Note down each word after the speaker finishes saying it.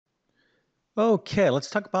Okay, let's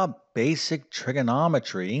talk about basic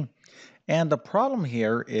trigonometry. And the problem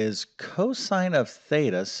here is cosine of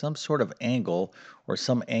theta, some sort of angle or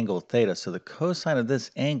some angle theta. So the cosine of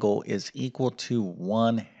this angle is equal to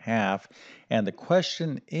 1/2. And the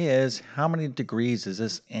question is, how many degrees is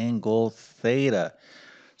this angle theta?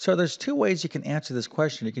 So there's two ways you can answer this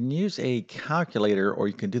question. You can use a calculator or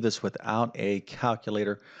you can do this without a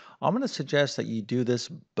calculator. I'm going to suggest that you do this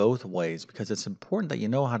both ways because it's important that you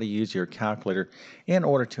know how to use your calculator in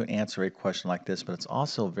order to answer a question like this, but it's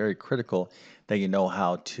also very critical that you know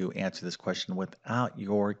how to answer this question without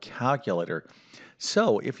your calculator.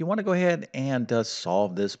 So if you want to go ahead and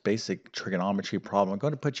solve this basic trigonometry problem, I'm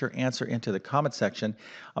going to put your answer into the comment section.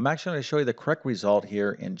 I'm actually going to show you the correct result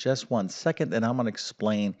here in just 1 second, and I'm going to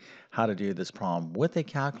explain how to do this problem with a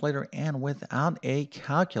calculator and without a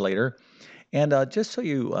calculator. And just so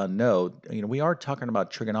you know, we are talking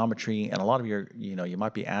about trigonometry, and a lot of you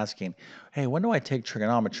might be asking, hey, when do I take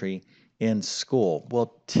trigonometry in school?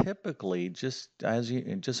 Well, typically, just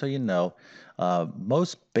so you know,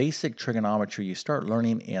 most basic trigonometry you start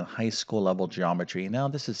learning in high school level geometry. Now,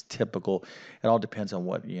 this is typical. It all depends on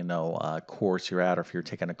what course you're at, or if you're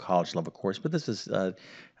taking a college level course. But this is,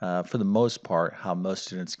 for the most part, how most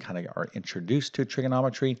students kind of are introduced to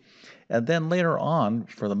trigonometry, and then later on,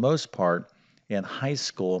 for the most part in high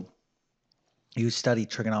school, you study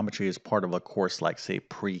trigonometry as part of a course like, say,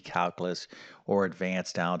 pre-calculus or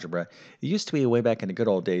advanced algebra. It used to be way back in the good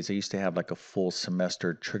old days, they used to have like a full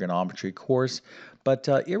semester trigonometry course. But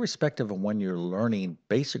irrespective of when you're learning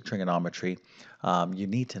basic trigonometry, you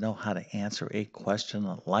need to know how to answer a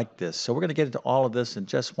question like this. So we're going to get into all of this in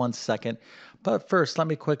just 1 second. But first, let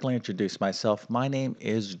me quickly introduce myself. My name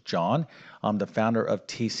is John. I'm the founder of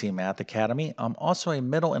TC Math Academy. I'm also a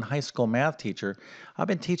middle and high school math teacher. I've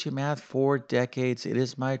been teaching math for decades. It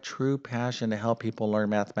is my true passion to help people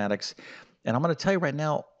learn mathematics. And I'm going to tell you right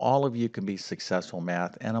now, all of you can be successful in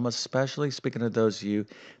math. And I'm especially speaking to those of you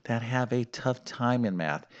that have a tough time in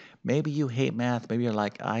math. Maybe you hate math. Maybe you're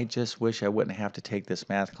like, I just wish I wouldn't have to take this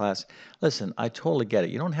math class. Listen, I totally get it.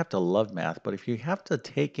 You don't have to love math, but if you have to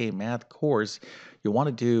take a math course, you want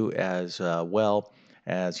to do as well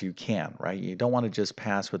as you can, right? You don't want to just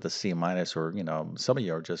pass with a C minus, or some of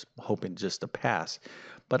you are just hoping just to pass.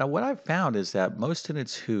 But what I've found is that most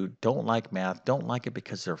students who don't like math don't like it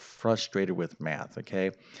because they're frustrated with math,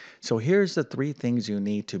 okay? So here's the three things you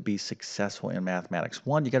need to be successful in mathematics.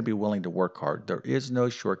 One, you got to be willing to work hard. There is no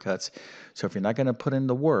shortcuts. So if you're not going to put in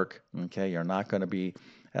the work, okay, you're not going to be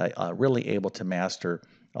really able to master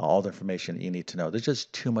all the information that you need to know. There's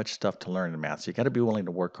just too much stuff to learn in math. So you got to be willing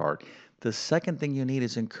to work hard. The second thing you need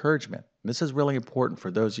is encouragement. This is really important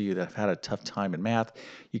for those of you that have had a tough time in math.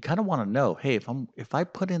 You kind of want to know, hey, if I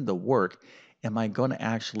put in the work, am I going to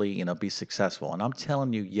actually, be successful? And I'm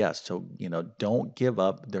telling you, yes. So, don't give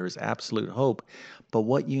up. There's absolute hope. But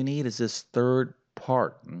what you need is this third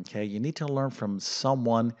part, okay? You need to learn from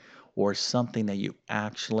someone or something that you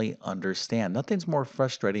actually understand. Nothing's more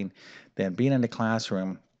frustrating than being in the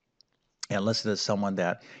classroom and listen to someone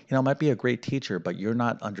that might be a great teacher, but you're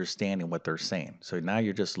not understanding what they're saying. So now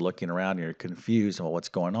you're just looking around and you're confused about what's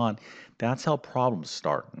going on. That's how problems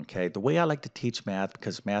start. Okay, the way I like to teach math,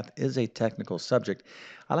 because math is a technical subject,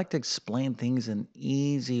 I like to explain things in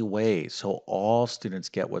easy ways so all students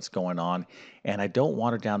get what's going on, and I don't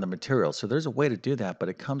water down the material. So there's a way to do that, but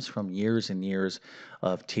it comes from years and years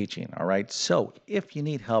of teaching. All right, so if you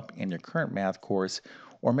need help in your current math course,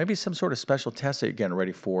 or maybe some sort of special test that you're getting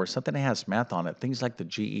ready for, something that has math on it, things like the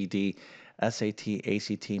GED, SAT,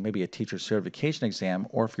 ACT, maybe a teacher certification exam,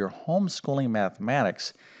 or if you're homeschooling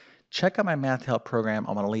mathematics, check out my math help program.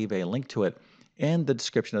 I'm going to leave a link to it in the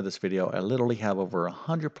description of this video. I literally have over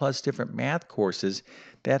 100 plus different math courses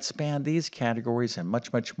that span these categories and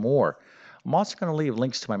much, much more. I'm also going to leave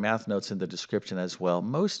links to my math notes in the description as well.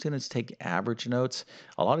 Most students take average notes.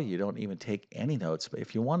 A lot of you don't even take any notes. But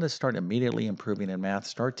if you want to start immediately improving in math,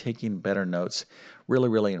 start taking better notes. Really,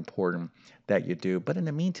 really important that you do. But in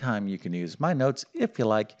the meantime, you can use my notes if you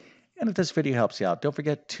like. And if this video helps you out, don't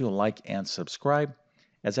forget to like and subscribe,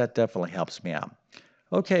 as that definitely helps me out.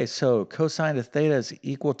 Okay, so cosine of theta is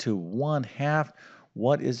equal to 1/2.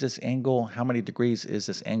 What is this angle? How many degrees is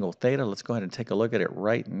this angle theta? Let's go ahead and take a look at it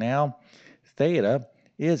right now. Theta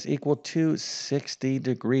is equal to 60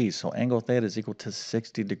 degrees. So angle theta is equal to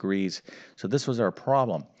 60 degrees. So this was our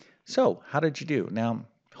problem. So how did you do? Now,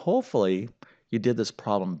 hopefully you did this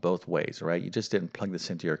problem both ways, right? You just didn't plug this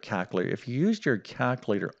into your calculator. If you used your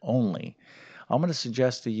calculator only, I'm going to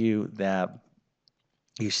suggest to you that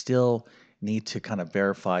you still need to kind of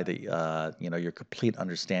verify the your complete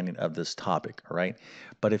understanding of this topic, all right?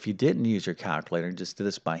 But if you didn't use your calculator and just did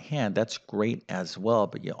this by hand, that's great as well.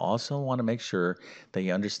 But you also want to make sure that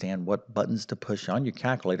you understand what buttons to push on your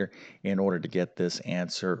calculator in order to get this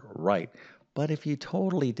answer right. But if you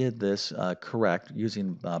totally did this correct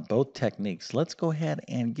using both techniques, let's go ahead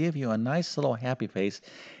and give you a nice little happy face,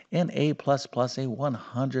 an A++, a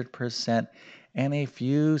 100%, and a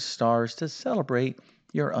few stars to celebrate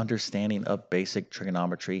your understanding of basic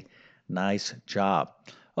trigonometry. Nice job.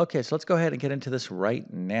 Okay, so let's go ahead and get into this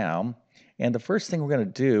right now. And the first thing we're going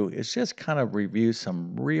to do is just kind of review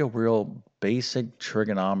some real basic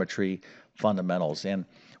trigonometry fundamentals. And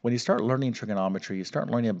when you start learning trigonometry, you start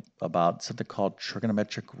learning about something called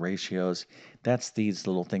trigonometric ratios. That's these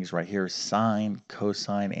little things right here, sine,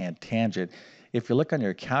 cosine, and tangent. If you look on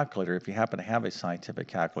your calculator, if you happen to have a scientific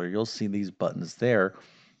calculator, you'll see these buttons there.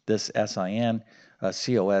 This sin,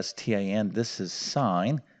 cos, tan, this is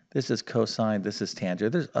sine, this is cosine, this is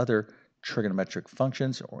tangent. There's other trigonometric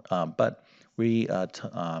functions, but we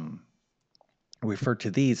refer to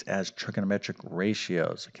these as trigonometric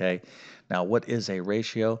ratios, okay? Now, what is a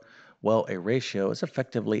ratio? Well, a ratio is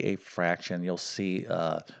effectively a fraction. You'll see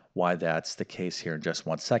why that's the case here in just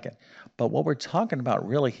one second. But what we're talking about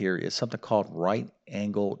really here is something called right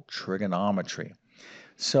angle trigonometry.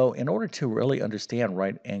 So in order to really understand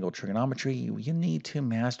right angle trigonometry, you need to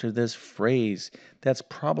master this phrase that's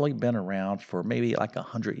probably been around for maybe like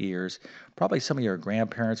 100 years. Probably some of your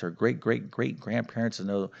grandparents or great grandparents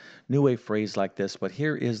knew a phrase like this, but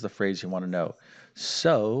here is the phrase you want to know.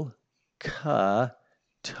 So, ka,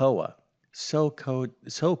 toa.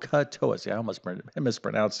 SOHCAHTOA. See, I almost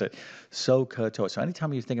mispronounced it. SOHCAHTOA. So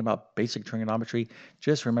anytime you're thinking about basic trigonometry,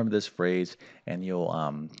 just remember this phrase and you'll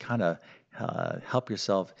kind of help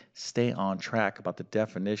yourself stay on track about the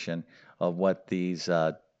definition of what these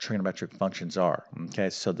trigonometric functions are. Okay,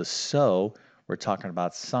 so the we're talking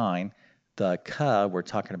about sine, the ka, we're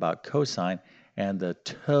talking about cosine, and the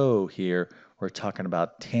to here, we're talking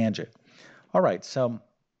about tangent. All right, so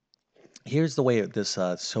here's the way this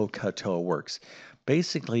SOHCAHTOA works.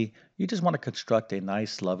 Basically, you just want to construct a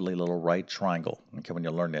nice, lovely little right triangle, okay, when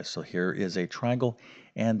you learn this. So here is a triangle,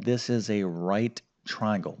 and this is a right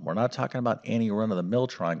triangle. We're not talking about any run-of-the-mill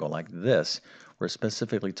triangle like this. We're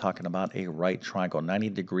specifically talking about a right triangle,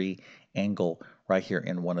 90-degree angle right here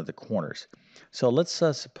in one of the corners. So let's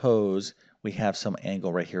suppose we have some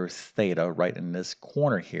angle right here, theta, right in this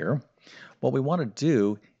corner here. What we want to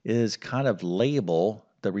do is kind of label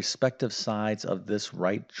the respective sides of this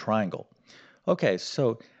right triangle. Okay,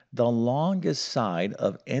 so the longest side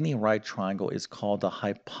of any right triangle is called the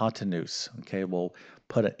hypotenuse. Okay, we'll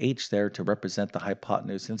put an H there to represent the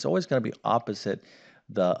hypotenuse, and it's always going to be opposite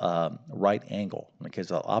the right angle. Okay,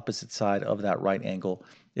 so the opposite side of that right angle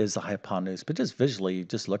is the hypotenuse. But just visually, you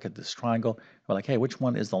just look at this triangle. We're like, hey, which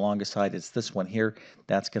one is the longest side? It's this one here.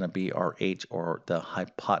 That's going to be our H, or the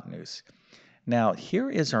hypotenuse. Now, here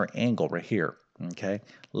is our angle right here, okay?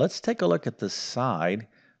 Let's take a look at the side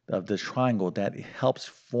of this triangle that helps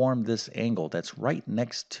form this angle that's right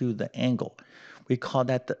next to the angle. We call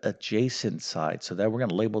that the adjacent side. So that we're going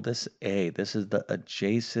to label this A. This is the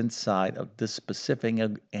adjacent side of this specific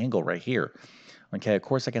angle right here. Okay, of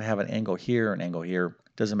course I can have an angle here, an angle here.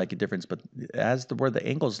 Doesn't make a difference, but where the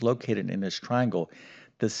angle is located in this triangle,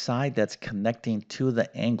 the side that's connecting to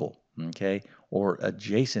the angle, okay, or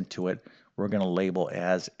adjacent to it, we're going to label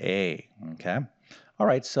as A, okay? All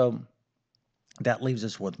right, so that leaves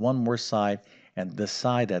us with one more side, and the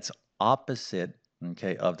side that's opposite,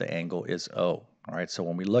 okay, of the angle is O. All right, so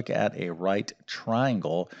when we look at a right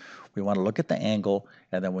triangle, we want to look at the angle,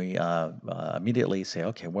 and then we immediately say,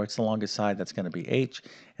 okay, what's the longest side? That's going to be H,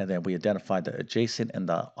 and then we identify the adjacent and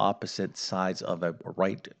the opposite sides of a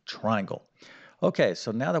right triangle. Okay,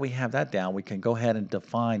 so now that we have that down, we can go ahead and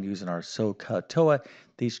define using our SOHCAHTOA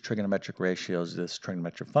these trigonometric ratios, this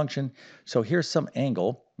trigonometric function. So here's some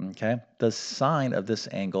angle, okay? The sine of this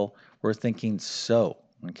angle, we're thinking so,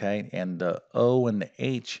 okay? And the O and the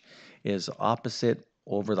H is opposite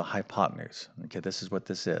over the hypotenuse. Okay, this is what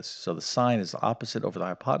this is. So the sine is opposite over the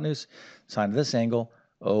hypotenuse. Sine of this angle,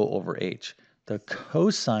 O over H. The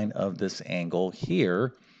cosine of this angle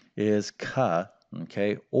here is ka,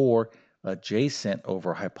 okay, or adjacent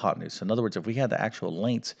over hypotenuse. So in other words, if we had the actual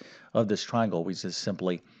lengths of this triangle, we just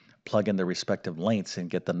simply plug in the respective lengths and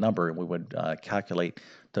get the number, and we would calculate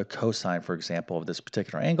the cosine, for example, of this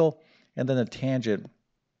particular angle. And then the tangent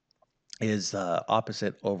is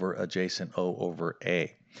opposite over adjacent, O over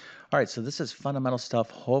A. All right, so this is fundamental stuff.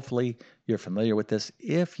 Hopefully you're familiar with this.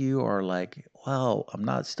 If you are like, well,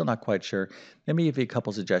 still not quite sure, let me give you a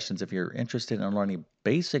couple suggestions. If you're interested in learning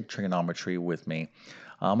basic trigonometry with me,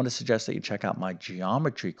 I'm going to suggest that you check out my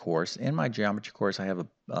geometry course. In my geometry course, I have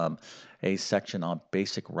a section on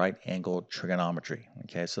basic right angle trigonometry.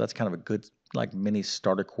 Okay, so that's kind of a good like mini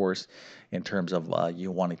starter course in terms of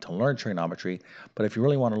you wanting to learn trigonometry. But if you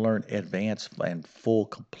really want to learn advanced and full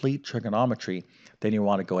complete trigonometry, then you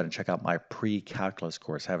want to go ahead and check out my pre-calculus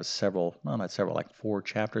course. I have several, no, not several, like 4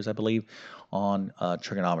 chapters, I believe, on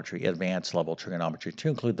trigonometry, advanced level trigonometry, to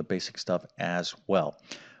include the basic stuff as well.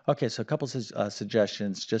 Okay, so a couple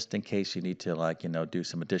suggestions just in case you need to do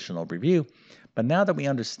some additional review. But now that we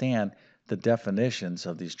understand the definitions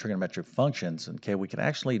of these trigonometric functions, okay, we can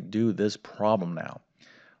actually do this problem now.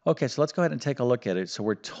 Okay, so let's go ahead and take a look at it. So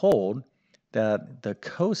we're told that the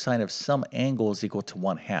cosine of some angle is equal to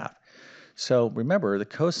 1/2. So remember, the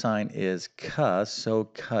cosine is cos, so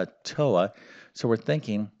catoa. So we're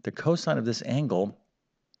thinking the cosine of this angle,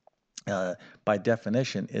 by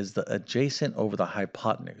definition, is the adjacent over the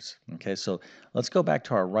hypotenuse. Okay, so let's go back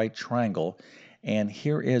to our right triangle, and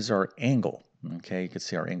here is our angle. Okay, you can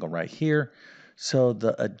see our angle right here. So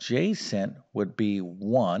the adjacent would be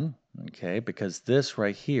 1, okay, because this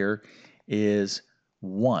right here is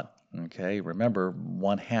 1. Okay, remember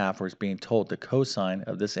 1/2, or is being told the cosine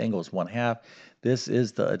of this angle is 1/2. This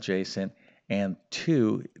is the adjacent, and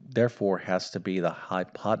 2 therefore has to be the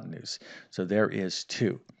hypotenuse. So there is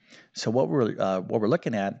 2. So what we're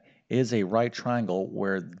looking at is a right triangle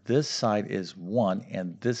where this side is 1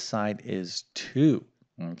 and this side is 2.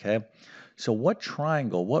 Okay, so what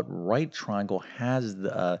right triangle has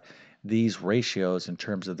these ratios in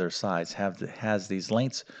terms of their sides, has these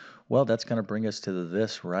lengths? Well, that's going to bring us to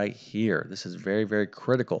this right here. This is very, very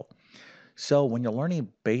critical. So when you're learning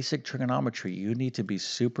basic trigonometry, you need to be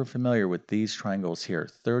super familiar with these triangles here: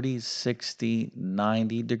 30, 60,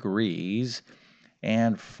 90 degrees,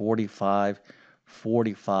 and 45,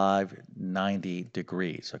 45, 90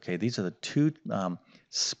 degrees. Okay, these are the two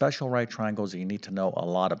special right triangles that you need to know a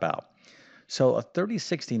lot about. So a 30,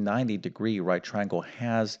 60, 90 degree right triangle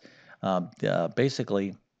has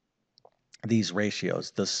basically these ratios.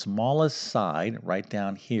 The smallest side right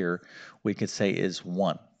down here, we could say is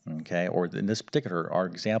 1. Okay, or in this particular, our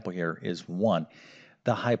example here is 1.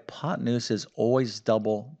 The hypotenuse is always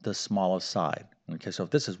double the smallest side. Okay, so if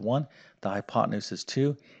this is 1, the hypotenuse is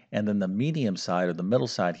 2, and then the medium side, or the middle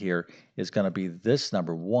side here, is going to be this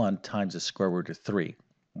number 1 times the square root of 3.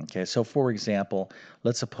 Okay, so for example,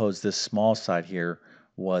 let's suppose this small side here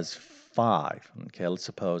was 5. Okay, let's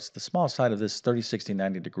suppose the small side of this 30, 60,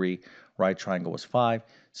 90 degree right triangle was 5,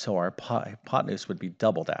 so our hypotenuse would be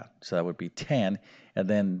double that. So that would be 10, and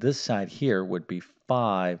then this side here would be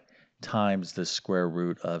 5 times the square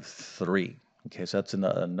root of 3. Okay, so that's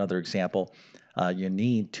another example. You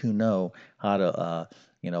need to know how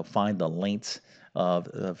to find the lengths of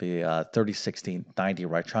a 30, 60, 90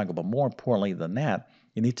 right triangle. But more importantly than that,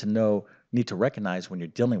 you need to recognize when you're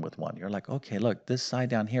dealing with one. You're like, okay, look, this side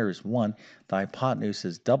down here is 1. The hypotenuse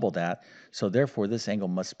is double that. So therefore, this angle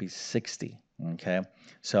must be 60. Okay,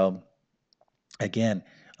 so again,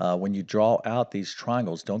 when you draw out these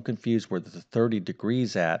triangles, don't confuse where the 30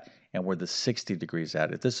 degrees at and where the 60 degrees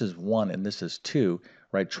at. If this is 1 and this is 2,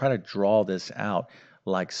 right, try to draw this out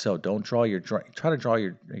like so. Don't draw try to draw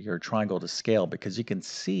your triangle to scale, because you can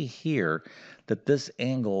see here that this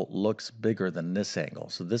angle looks bigger than this angle.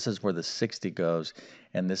 So this is where the 60 goes,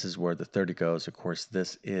 and this is where the 30 goes. Of course,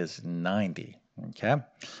 this is 90. Okay.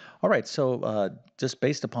 All right, so just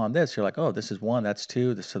based upon this, you're like, oh, this is 1, that's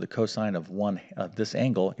 2. So the cosine of this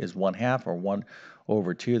angle is 1/2, or 1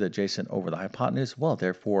 over 2, the adjacent over the hypotenuse. Well,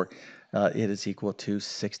 therefore, it is equal to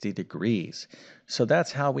 60 degrees. So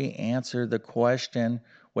that's how we answer the question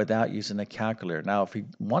without using a calculator. Now, if you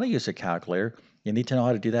want to use a calculator, you need to know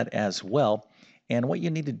how to do that as well. And what you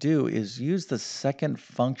need to do is use the second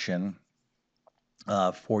function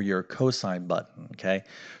for your cosine button. Okay,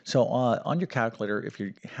 so on your calculator, if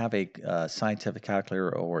you have a scientific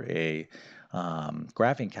calculator or a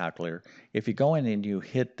graphing calculator, if you go in and you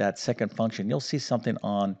hit that second function, you'll see something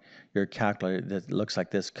on your calculator that looks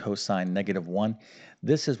like this: cosine -1.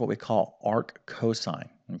 This is what we call arc cosine.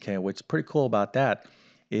 Okay, what's pretty cool about that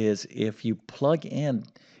is if you plug in,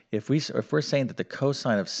 if we're saying that the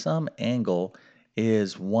cosine of some angle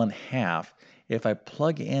is 1/2, if I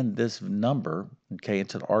plug in this number, okay,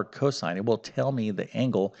 into the arc cosine, it will tell me the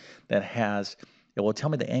angle that has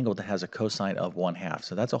a cosine of 1/2.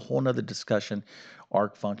 So that's a whole nother discussion,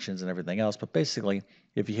 arc functions and everything else. But basically,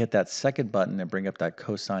 if you hit that second button and bring up that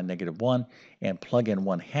cosine -1 and plug in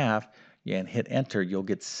 1/2, and hit enter, you'll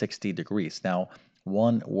get 60 degrees. Now,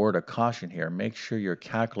 one word of caution here, make sure your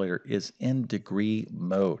calculator is in degree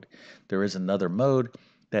mode. There is another mode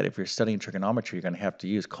that if you're studying trigonometry, you're going to have to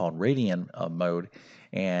use called radian mode,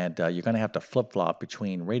 and you're going to have to flip-flop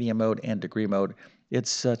between radian mode and degree mode.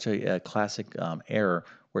 It's such a classic error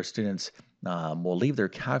where students will leave their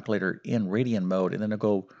calculator in radian mode and then they'll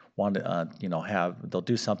go want to they'll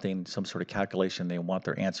do something, some sort of calculation, they want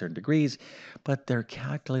their answer in degrees, but their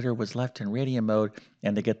calculator was left in radian mode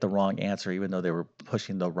and they get the wrong answer even though they were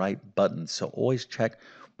pushing the right button. So always check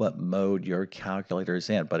what mode your calculator is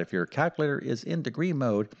in. But if your calculator is in degree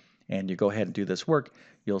mode and you go ahead and do this work,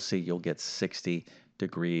 you'll see you'll get 60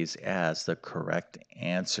 degrees as the correct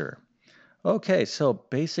answer. Okay, so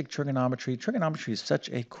basic trigonometry. Trigonometry is such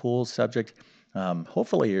a cool subject.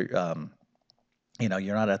 Hopefully, you're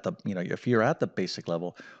not at the, if you're at the basic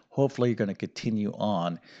level, hopefully you're going to continue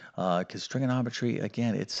on because trigonometry,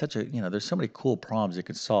 again, it's such a, there's so many cool problems you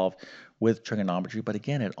can solve with trigonometry. But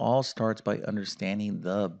again, it all starts by understanding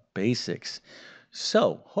the basics.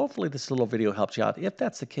 So hopefully this little video helps you out. If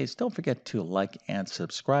that's the case, don't forget to like and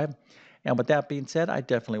subscribe. And with that being said, I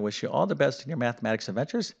definitely wish you all the best in your mathematics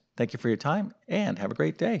adventures. Thank you for your time and have a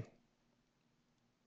great day.